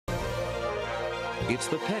It's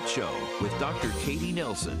The Pet Show with Dr. Katy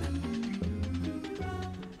Nelson.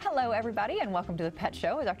 Hello, everybody, and welcome to The Pet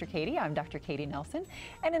Show with Dr. Katy. I'm Dr. Katy Nelson,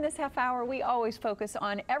 and in this half hour, we always focus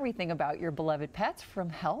on everything about your beloved pets, from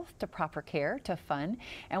health to proper care to fun,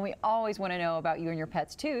 and we always want to know about you and your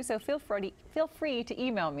pets too. So feel free to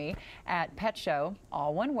email me at petshow,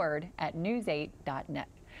 all one word, at news8.net.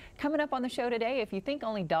 Coming up on the show today, if you think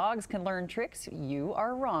only dogs can learn tricks, you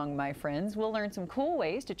are wrong, my friends. We'll learn some cool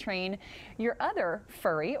ways to train your other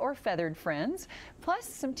furry or feathered friends, plus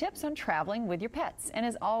some tips on traveling with your pets. And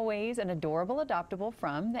as always, an adorable adoptable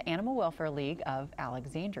from the Animal Welfare League of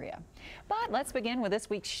Alexandria. But let's begin with this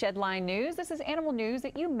week's Shedline News. This is animal news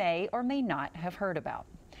that you may or may not have heard about.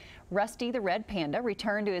 Rusty the red panda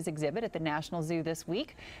returned to his exhibit at the National Zoo this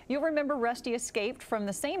week. You'll remember Rusty escaped from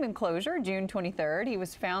the same enclosure June 23rd. He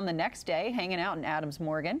was found the next day hanging out in Adams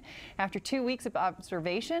Morgan. After 2 weeks of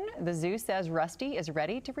observation, the zoo says Rusty is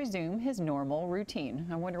ready to resume his normal routine.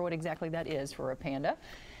 I wonder what exactly that is for a panda.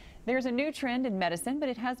 There's a new trend in medicine, but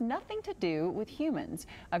it has nothing to do with humans.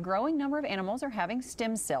 A growing number of animals are having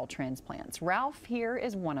stem cell transplants. Ralph here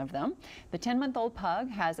is one of them. The 10-month-old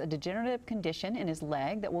pug has a degenerative condition in his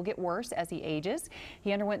leg that will get worse as he ages.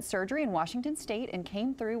 He underwent surgery in Washington State and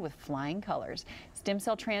came through with flying colors. Stem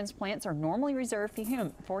cell transplants are normally reserved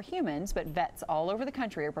for humans, but vets all over the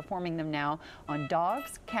country are performing them now on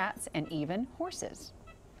dogs, cats, and even horses.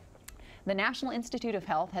 The National Institute of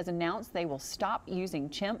Health has announced they will stop using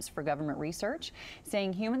chimps for government research,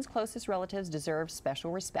 saying humans' closest relatives deserve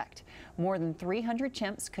special respect. More than 300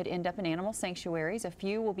 chimps could end up in animal sanctuaries. A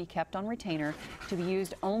few will be kept on retainer to be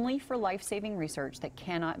used only for life-saving research that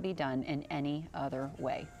cannot be done in any other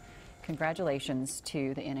way. Congratulations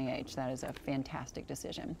to the NIH. That is a fantastic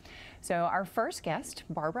decision. So our first guest,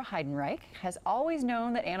 Barbara Heidenreich, has always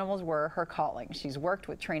known that animals were her calling. She's worked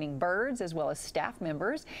with training birds as well as staff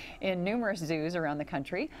members in numerous zoos around the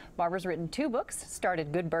country. Barbara's written 2 books,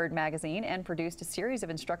 started Good Bird magazine, and produced a series of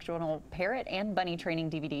instructional parrot and bunny training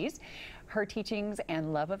DVDs. Her teachings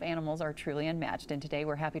and love of animals are truly unmatched, and today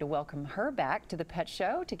we're happy to welcome her back to the Pet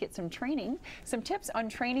Show to get some tips on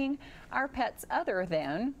training our pets other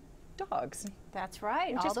than dogs. That's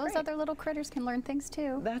right. All those other little critters can learn things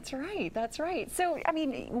too. That's right. That's right. So, I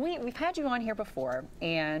mean, we've had you on here before,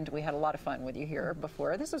 and we had a lot of fun with you here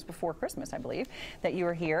before. This was before Christmas, I believe, that you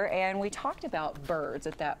were here, and we talked about birds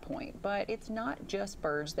at that point. But it's not just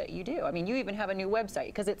birds that you do. I mean, you even have a new website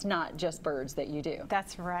because it's not just birds that you do.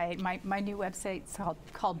 That's right. My new website's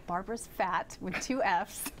called Barbara's Fat with 2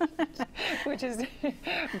 F's, which is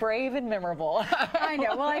brave and memorable. I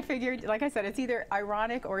know. Well, I figured, like I said, it's either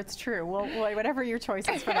ironic or it's true. Well, whatever your choice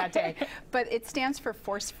is for that day. But it stands for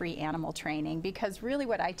force-free animal training, because really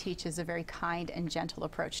what I teach is a very kind and gentle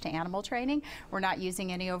approach to animal training. We're not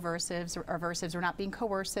using any aversives or aversives. We're not being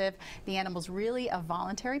coercive. The animal's really a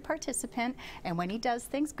voluntary participant, and when he does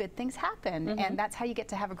things, good things happen. And that's how you get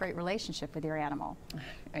to have a great relationship with your animal.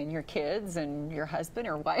 And your kids and your husband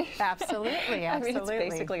or wife. Absolutely, absolutely. I mean, it's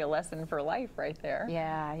basically a lesson for life right there.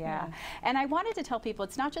 Yeah. And I wanted to tell people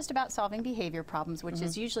it's not just about solving behavior problems, which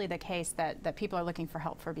is usually the case that people are looking for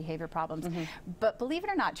help for behavior problems. But believe it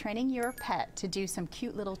or not, training your pet to do some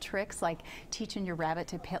cute little tricks, like teaching your rabbit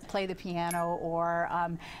to play the piano, or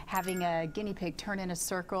having a guinea pig turn in a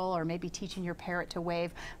circle, or maybe teaching your parrot to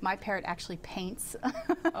wave. My parrot actually paints.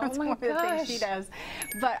 That's one of the things she does.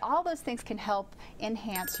 But all those things can help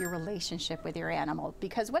enhance your relationship with your animal,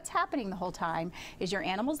 because what's happening the whole time is your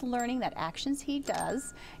animal's learning that actions he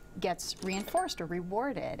does gets reinforced or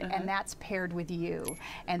rewarded, and that's paired with you,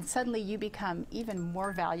 and suddenly you become even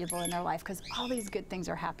more valuable in their life because all these good things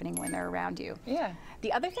are happening when they're around you. Yeah.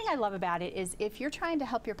 The other thing I love about it is if you're trying to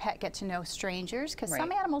help your pet get to know strangers, because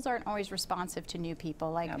some animals aren't always responsive to new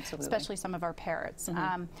people, like especially some of our parrots.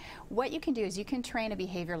 What you can do is you can train a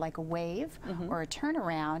behavior like a wave or a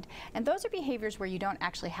turnaround, and those are behaviors where you don't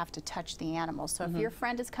actually have to touch the animal. So if your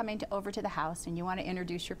friend is coming over to the house and you want to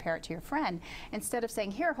introduce your parrot to your friend, instead of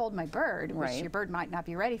saying, "Here, hold my bird," which your bird might not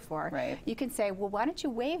be ready for, you can say, "Well, why don't you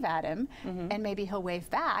wave at him?" And maybe he'll wave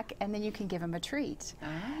back, and then you can give him a treat.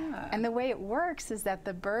 And the way it works is that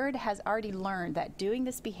the bird has already learned that doing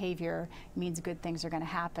this behavior means good things are going to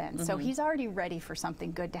happen. So he's already ready for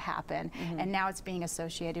something good to happen, and now it's being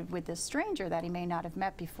associated with this stranger that he may not have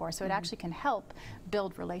met before. So it actually can help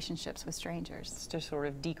build relationships with strangers. To sort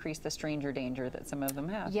of decrease the stranger danger that some of them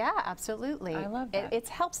have. Yeah, absolutely. I love that. It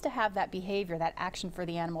helps to have that behavior, that action for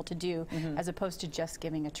the animal to do, as opposed to just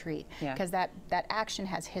giving a treat. Because that action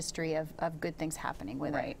has history of good things happening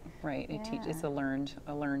with it. Right. It's a learned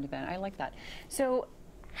event. I like that. So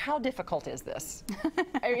how difficult is this?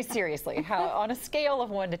 I mean, seriously, on a scale of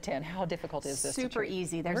 1 to 10, how difficult is this? Super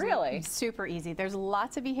easy. Really? Super easy. There's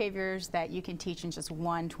lots of behaviors that you can teach in just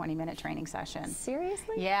one 20-minute training session.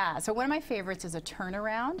 Seriously? Yeah. So one of my favorites is a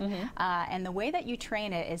turnaround. And the way that you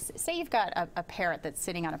train it is, say you've got a parrot that's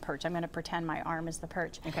sitting on a perch. I'm going to pretend my arm is the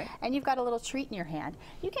perch. Okay. And you've got a little treat in your hand.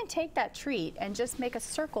 You can take that treat and just make a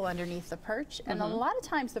circle underneath the perch. And a lot of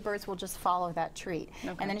times the birds will just follow that treat.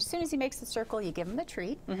 Okay. And then as soon as he makes the circle, you give him the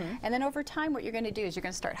treat. And then over time, what you're going to do is you're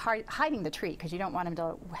going to start hiding the treat, because you don't want him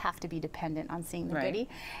to have to be dependent on seeing the goodie.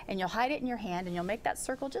 And you'll hide it in your hand, and you'll make that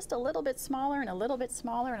circle just a little bit smaller and a little bit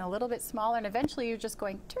smaller and a little bit smaller. And eventually you're just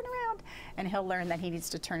going, turn around. And he'll learn that he needs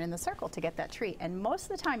to turn in the circle to get that treat. And most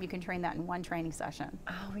of the time you can train that in one training session.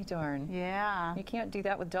 Oh, we darn. Yeah. You can't do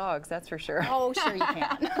that with dogs, that's for sure. Oh, sure you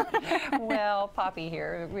can. Well, Poppy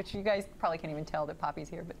here, which you guys probably can't even tell that Poppy's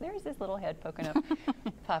here, but there's this little head poking up.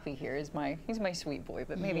 Poppy here is he's my sweet boy,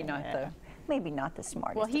 but maybe not the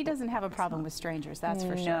smartest. Well, he doesn't have a problem with strangers, that's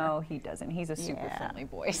for sure. No, he doesn't. He's a super friendly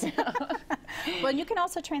boy. So. Well, and you can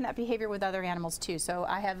also train that behavior with other animals too. So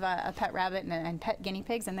I have a pet rabbit and pet guinea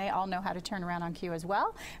pigs, and they all know how to turn around on cue as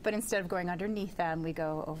well. But instead of going underneath them, we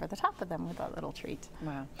go over the top of them with a little treat.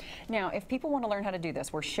 Wow. Now, if people want to learn how to do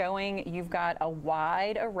this, we're showing you've got a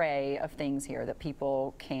wide array of things here that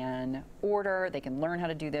people can order. They can learn how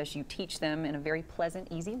to do this. You teach them in a very pleasant,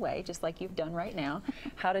 easy way, just like you've done right now,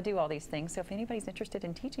 how to do all these things. So if anybody's interested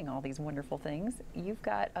in teaching all these wonderful things, you've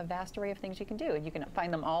got a vast array of things you can do, and you can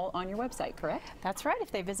find them all on your website, correct? That's right.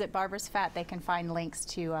 If they visit Barbara's Fat, they can find links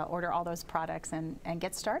to order all those products and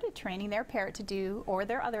get started training their parrot to do, or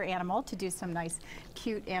their other animal, to do some nice,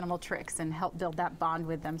 cute animal tricks and help build that bond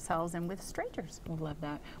with themselves and with strangers. We love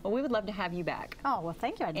that. Well, we would love to have you back. Oh, well,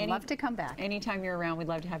 thank you. I'd love to come back. Anytime you're around, we'd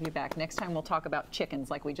love to have you back. Next time we'll talk about chickens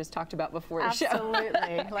like we just talked about before the show.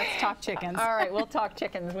 Absolutely. Let's talk chickens. All right, we'll talk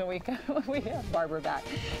chickens when we have Barbara back.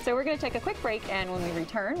 So we're going to take a quick break, and when we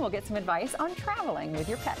return, we'll get some advice on traveling with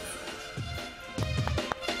your pets.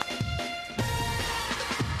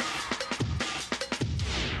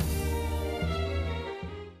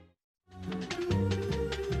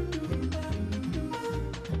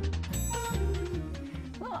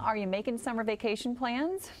 Are you making summer vacation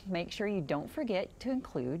plans? Make sure you don't forget to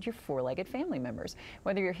include your four-legged family members.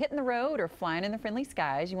 Whether you're hitting the road or flying in the friendly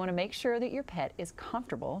skies, you want to make sure that your pet is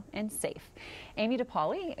comfortable and safe. Amy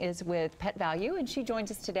DePaoli is with PetValu, and she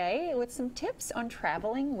joins us today with some tips on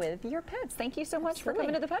traveling with your pets. Thank you so much for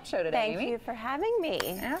coming to the Pet Show today, Amy. Thank you for having me.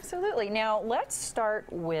 Absolutely. Now, let's start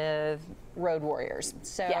with road warriors.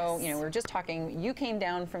 So, you know, we were just talking, you came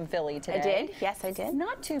down from Philly today. I did. Yes, I did.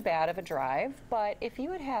 Not too bad of a drive, but if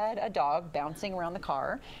you had a dog bouncing around the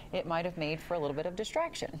car, it might have made for a little bit of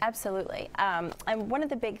distraction. Absolutely. And one of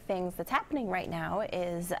the big things that's happening right now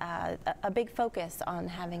is a big focus on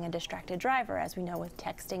having a distracted driver, as we know, with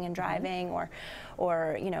texting and driving,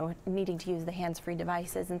 or you know, needing to use the hands-free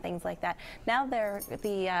devices and things like that. Now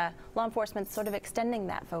the law enforcement's sort of extending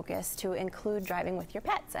that focus to include driving with your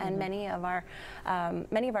pets, and many of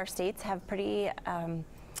our states have pretty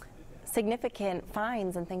significant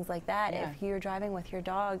fines and things like that if you're driving with your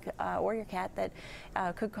dog or your cat that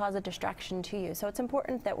could cause a distraction to you. So it's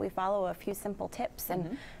important that we follow a few simple tips,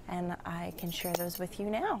 and I can share those with you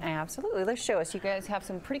now. Absolutely. Let's show us. You guys have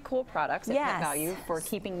some pretty cool products at PetValu for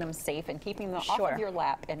keeping them safe and keeping them off of your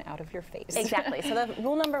lap and out of your face. Exactly. So the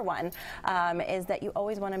rule number one is that you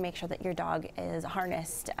always want to make sure that your dog is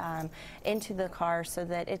harnessed into the car so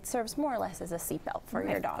that it serves more or less as a seatbelt for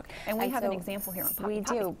your dog. And we have an example here on Poppy. We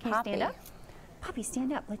do. Can you stand up? Poppy,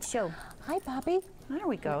 stand up. Let's show. Hi, Poppy. There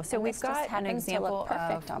we go. So we've got an example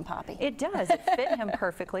perfect on Poppy. It does. It fit him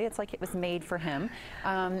perfectly. It's like it was made for him.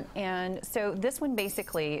 And so this one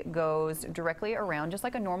basically goes directly around, just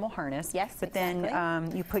like a normal harness. Yes, but then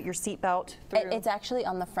you put your seatbelt through. It's actually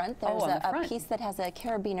on the front. There's a piece that has a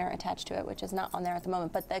carabiner attached to it, which is not on there at the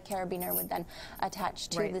moment, but the carabiner would then attach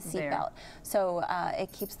to the seatbelt. So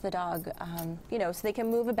it keeps the dog, you know, so they can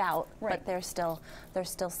move about, but they're still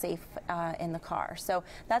safe in the car. So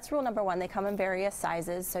that's rule number one. They come in various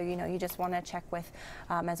sizes, so you know, you just want to check with,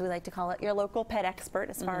 as we like to call it, your local pet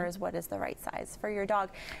expert as far as what is the right size for your dog.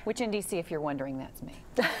 Which in DC, if you're wondering, that's me.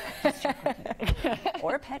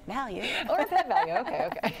 Or PetValu. Or PetValu.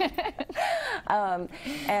 Okay.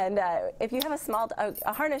 And if you have a small,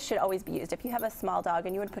 a harness should always be used. If you have a small dog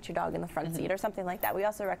and you would put your dog in the front seat or something like that, we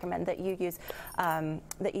also recommend that you use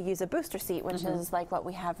a booster seat, which is like what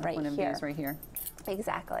we have right here. One of these right here.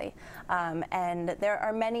 Exactly. And there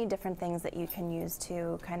are many different things that you can use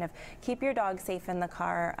to kind of keep your dog safe in the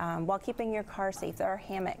car while keeping your car safe. There are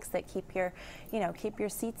hammocks that keep your, keep your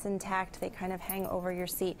seats intact. They kind of hang over your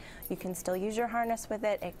seat. You can still use your harness with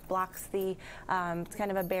it. It blocks the, it's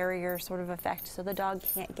kind of a barrier sort of effect, so the dog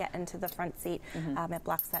can't get into the front seat. It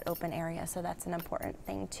blocks that open area, so that's an important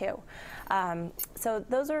thing too. So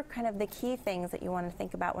those are kind of the key things that you want to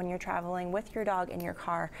think about when you're traveling with your dog in your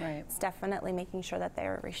car. Right. It's definitely making sure that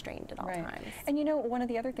they're restrained at all times. And one of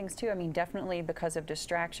the other things too, I mean, definitely because of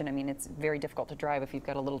distraction, I mean, it's very difficult to drive if you've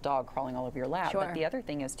got a little dog crawling all over your lap. Sure. But the other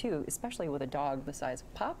thing is too, especially with a dog the size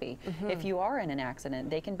of Poppy, if you are in an accident,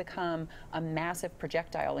 they can become a massive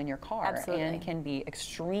projectile in your car. Absolutely. And can be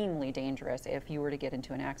extremely dangerous if you were to get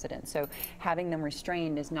into an accident. So having them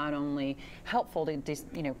restrained is not only helpful to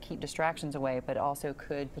keep distractions away, but also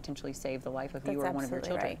could potentially save the life of you or one of your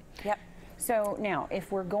children. Right. Yep. So now,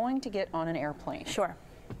 if we're going to get on an airplane, Sure.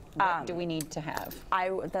 what do we need to have?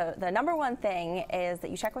 The number one thing is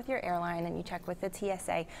that you check with your airline and you check with the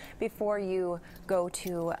TSA before you go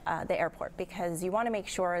to the airport, because you want to make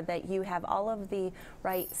sure that you have all of the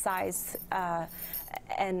right size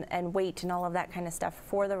and weight and all of that kind of stuff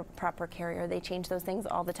for the proper carrier. They change those things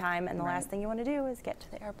all the time, and the last thing you want to do is get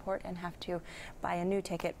to the airport and have to buy a new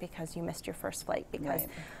ticket because you missed your first flight because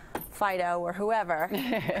Fido or whoever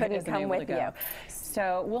couldn't come with you.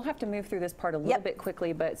 So we'll have to move through this part a little bit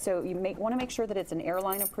quickly, but so you want to make sure that it's an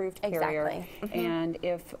airline approved carrier. Exactly. And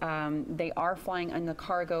if they are flying in the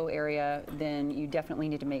cargo area, then you definitely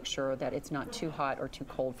need to make sure that it's not too hot or too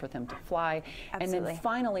cold for them to fly. Absolutely. And then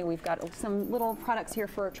finally, we've got some little products here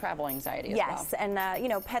for travel anxiety as well. Yes,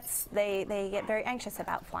 and pets, they get very anxious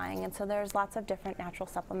about flying, and so there's lots of different natural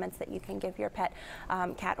supplements that you can give your pet,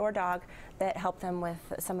 cat or dog, that help them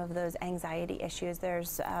with some of those anxiety issues.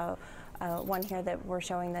 There's one here that we're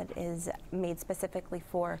showing that is made specifically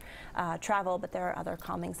for travel, but there are other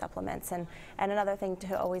calming supplements. And another thing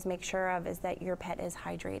to always make sure of is that your pet is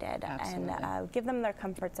hydrated. Absolutely. And give them their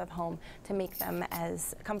comforts of home to make them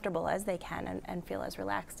as comfortable as they can and feel as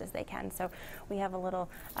relaxed as they can. So we have a little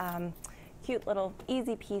cute little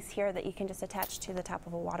easy piece here that you can just attach to the top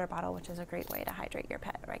of a water bottle, which is a great way to hydrate your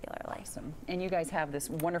pet regularly. Awesome. And you guys have this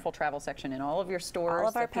wonderful travel section in all of your stores. All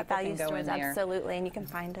of our PetValu stores, absolutely, and you can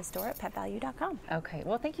find a store at PetValu.com. Okay,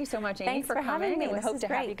 well, thank you so much, Amy, Thanks for having coming, me. and we This hope is to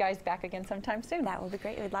have great. you guys back again sometime soon. That would be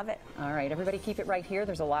great. We'd love it. All right, everybody keep it right here.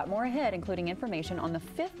 There's a lot more ahead, including information on the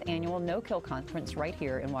 5th annual No Kill Conference right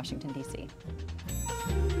here in Washington, D.C.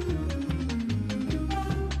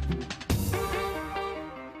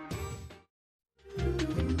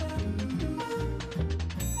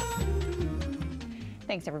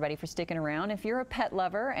 Thanks everybody for sticking around. If you're a pet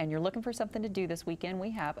lover and you're looking for something to do this weekend,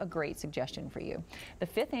 we have a great suggestion for you. The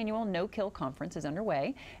 5th annual No Kill Conference is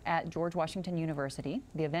underway at George Washington University.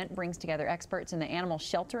 The event brings together experts in the animal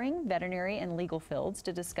sheltering, veterinary, and legal fields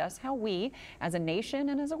to discuss how we, as a nation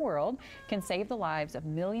and as a world, can save the lives of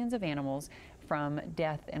millions of animals from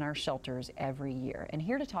death in our shelters every year. And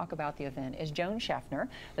here to talk about the event is Joan Schaffner,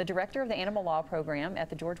 the director of the Animal Law Program at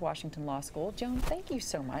the George Washington Law School. Joan, thank you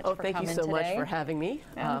so much for coming today. Thank you so much for having me.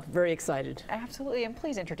 Very excited. Absolutely, and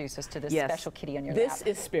please introduce us to this special kitty on your lap. This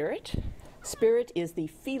is Spirit. Spirit is the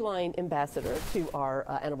feline ambassador to our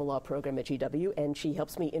animal law program at GW, and she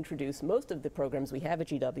helps me introduce most of the programs we have at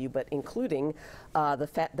GW, but including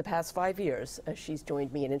the past 5 years, she's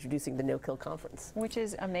joined me in introducing the No Kill Conference. Which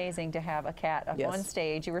is amazing to have a cat up on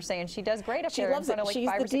stage. You were saying she does great up she there loves in front it. of like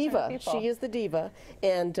 500 or 600 people. She is the diva,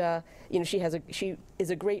 and she is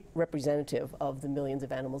a great representative of the millions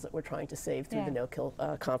of animals that we're trying to save through the No Kill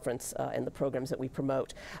Conference and the programs that we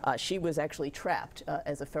promote. She was actually trapped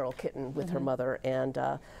as a feral kitten with her mother, and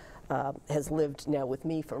has lived now with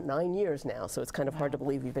me for 9 years now, so it's kind of hard to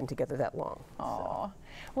believe we've been together that long. So.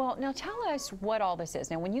 Well, now tell us what all this is.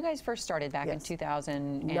 Now, when you guys first started back in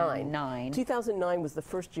 2009. 2009 was the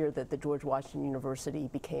first year that the George Washington University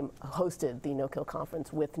hosted the No Kill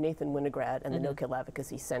Conference with Nathan Winograd and the No Kill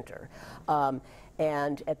Advocacy Center.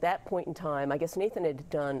 And at that point in time, I guess Nathan had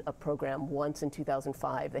done a program once in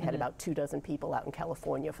 2005. They had about 24 people out in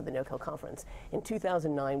California for the No Kill Conference. In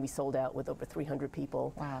 2009, we sold out with over 300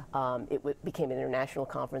 people. Wow. It became an international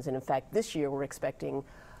conference, and in fact, this year we're expecting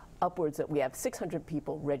we have 600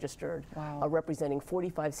 people registered, representing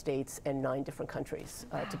 45 states and 9 different countries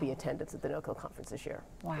to be attendants at the No Kill Conference this year.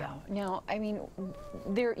 Wow. Yeah. Now, I mean,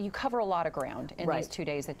 you cover a lot of ground in these 2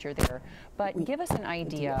 days that you're there, but give us an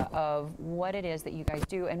idea of what it is that you guys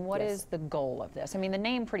do and what is the goal of this. I mean, the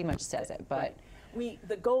name pretty much says it, but...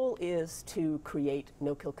 The goal is to create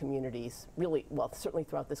no-kill communities, really, well, certainly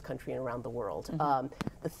throughout this country and around the world.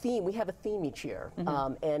 the theme, we have a theme each year.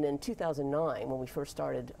 And in 2009, when we first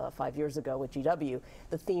started 5 years ago with GW,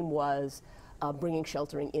 the theme was bringing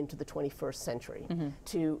sheltering into the 21st century,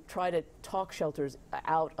 to try to talk shelters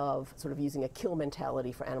out of sort of using a kill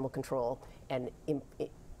mentality for animal control and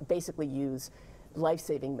basically use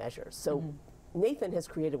life-saving measures. So Nathan has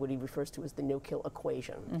created what he refers to as the no-kill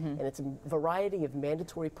equation, and it's a variety of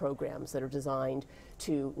mandatory programs that are designed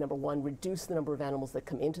to, number one, reduce the number of animals that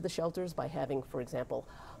come into the shelters by having, for example,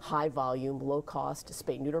 high-volume, low-cost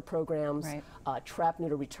spay-neuter programs,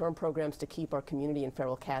 trap-neuter return programs to keep our community and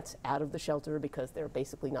feral cats out of the shelter because they're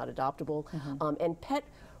basically not adoptable, and pet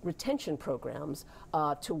retention programs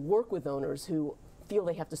to work with owners who feel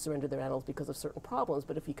they have to surrender their animals because of certain problems,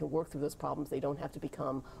 but if you can work through those problems, they don't have to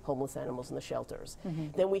become homeless animals in the shelters.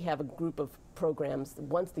 Then we have a group of programs,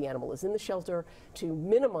 once the animal is in the shelter, to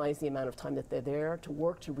minimize the amount of time that they're there, to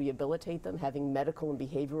work to rehabilitate them, having medical and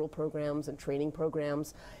behavioral programs and training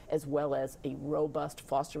programs, as well as a robust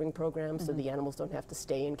fostering program so the animals don't have to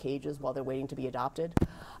stay in cages while they're waiting to be adopted.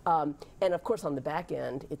 And of course, on the back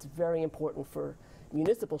end, it's very important for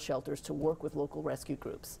municipal shelters to work with local rescue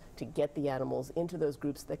groups to get the animals into those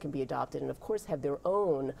groups that can be adopted, and of course have their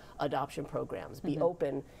own adoption programs, be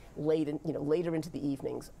open later into the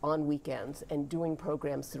evenings, on weekends, and doing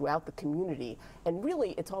programs throughout the community. And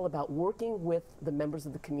really, it's all about working with the members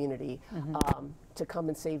of the community to come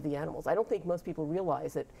and save the animals. I don't think most people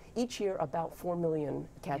realize that each year about 4 million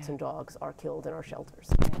cats and dogs are killed in our shelters.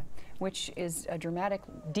 Which is a dramatic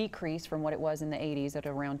decrease from what it was in the 80s at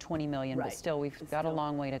around 20 million, but still we've got a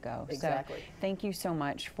long way to go. Exactly. So thank you so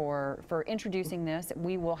much for introducing this.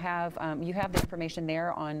 We will have, you have the information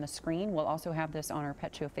there on the screen. We'll also have this on our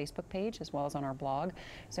Pet Show Facebook page as well as on our blog.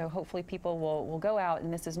 So hopefully people will go out,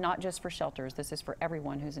 and this is not just for shelters, this is for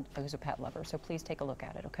everyone who's a pet lover. So please take a look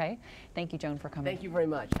at it, okay? Thank you, Joan, for coming. Thank you very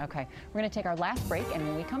much. Okay, we're going to take our last break, and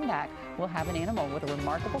when we come back, we'll have an animal with a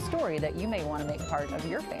remarkable story that you may want to make part of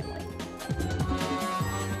your family.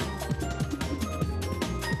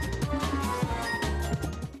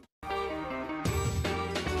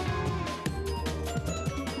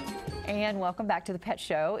 And welcome back to the Pet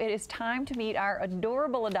Show. It is time to meet our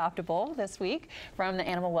adorable adoptable this week from the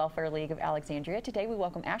Animal Welfare League of Alexandria. Today we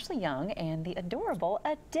welcome Ashley Young and the adorable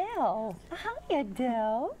Adele. Hi,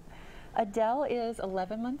 Adele. Adele is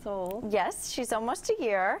 11 months old. Yes, she's almost a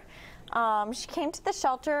year. She came to the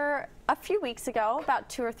shelter a few weeks ago, about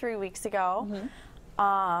 2 or 3 weeks ago.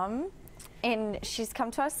 And she's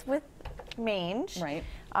come to us with mange. Right.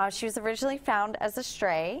 She was originally found as a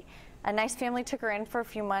stray. A nice family took her in for a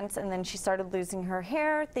few months, and then she started losing her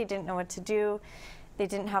hair. They didn't know what to do. They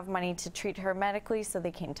didn't have money to treat her medically, so they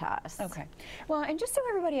came to us. Okay. Well, and just so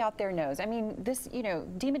everybody out there knows, I mean, this,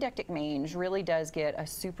 demodectic mange really does get a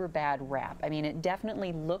super bad rap. I mean, it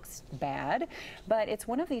definitely looks bad, but it's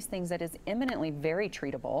one of these things that is eminently very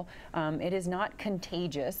treatable. It is not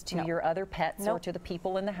contagious to your other pets or to the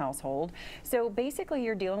people in the household. So basically,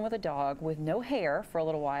 you're dealing with a dog with no hair for a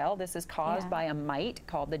little while. This is caused by a mite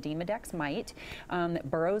called the Demodex mite that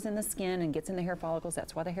burrows in the skin and gets in the hair follicles.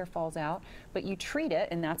 That's why the hair falls out. But you treat it,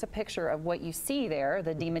 and that's a picture of what you see there,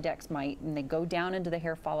 the Demodex mite, and they go down into the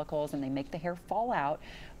hair follicles and they make the hair fall out.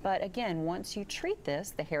 But again, once you treat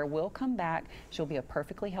this, the hair will come back. She'll be a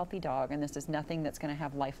perfectly healthy dog, and this is nothing that's going to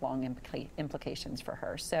have lifelong implications for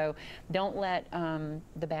her. So don't let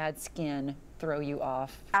the bad skin throw you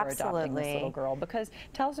off for adopting this little girl. Because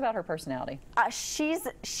tell us about her personality.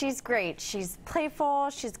 She's great. She's playful.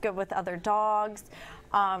 She's good with other dogs.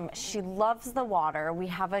 She loves the water. We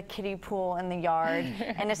have a kiddie pool in the yard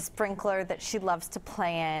and a sprinkler that she loves to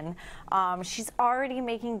play in. She's already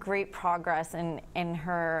making great progress in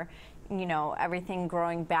her, everything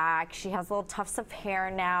growing back. She has little tufts of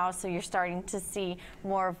hair now, so you're starting to see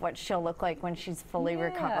more of what she'll look like when she's fully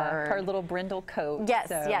recovered. Her little brindle coat. Yes,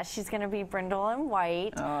 yes, she's going to be brindle and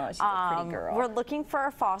white. Oh, she's a pretty girl. We're looking for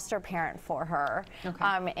a foster parent for her.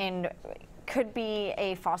 Okay. And could be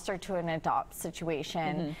a foster to an adopt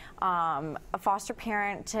situation, a foster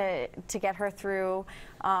parent to get her through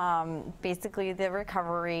basically the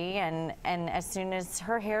recovery, and as soon as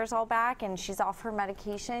her hair's all back and she's off her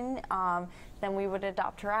medication, then we would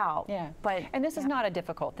adopt her out. And this is not a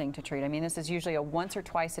difficult thing to treat. I mean, this is usually a once or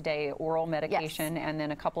twice a day oral medication, and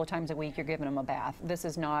then a couple of times a week you're giving them a bath. This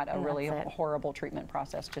is not a really horrible treatment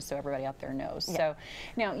process, just so everybody out there knows. So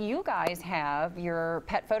now you guys have your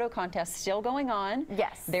pet photo contest still going on.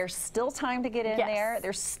 Yes. There's still time to get in there.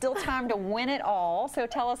 There's still time to win it all. So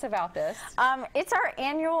tell us about this. It's our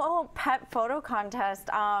annual pet photo contest.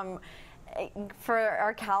 for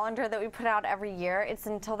our calendar that we put out every year. It's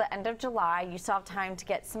until the end of July. You still have time to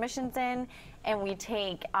get submissions in, and we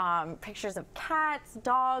take pictures of cats,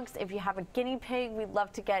 dogs. If you have a guinea pig, we'd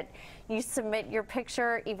love to get you submit your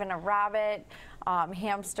picture, even a rabbit,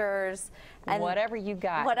 hamsters. And whatever you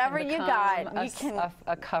got. Whatever you got. You can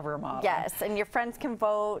a cover model. Yes, and your friends can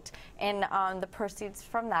vote, and the proceeds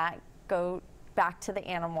from that go back to the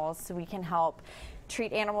animals so we can help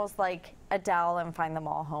treat animals like Adele and find them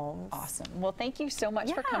all homes. Awesome. Well, thank you so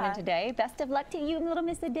much for coming today. Best of luck to you, little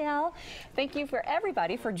Miss Adele. Thank you for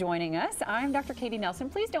everybody for joining us. I'm Dr. Katy Nelson.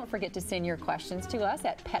 Please don't forget to send your questions to us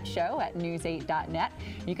at petshow@news8.net.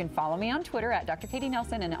 You can follow me on Twitter at Dr. Katy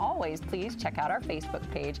Nelson, and always please check out our Facebook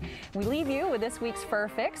page. We leave you with this week's Fur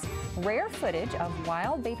Fix: rare footage of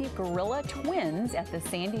wild baby gorilla twins at the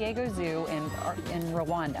San Diego Zoo in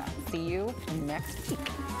Rwanda. See you next week.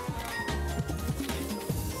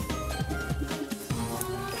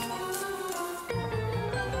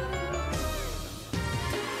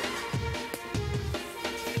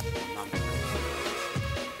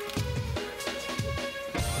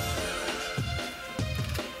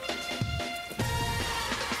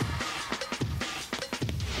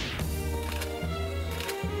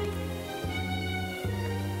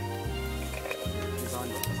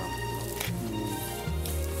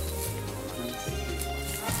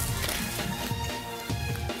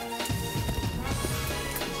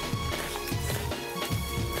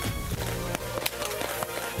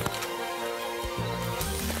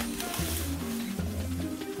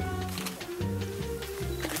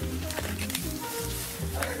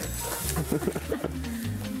 Ha ha ha.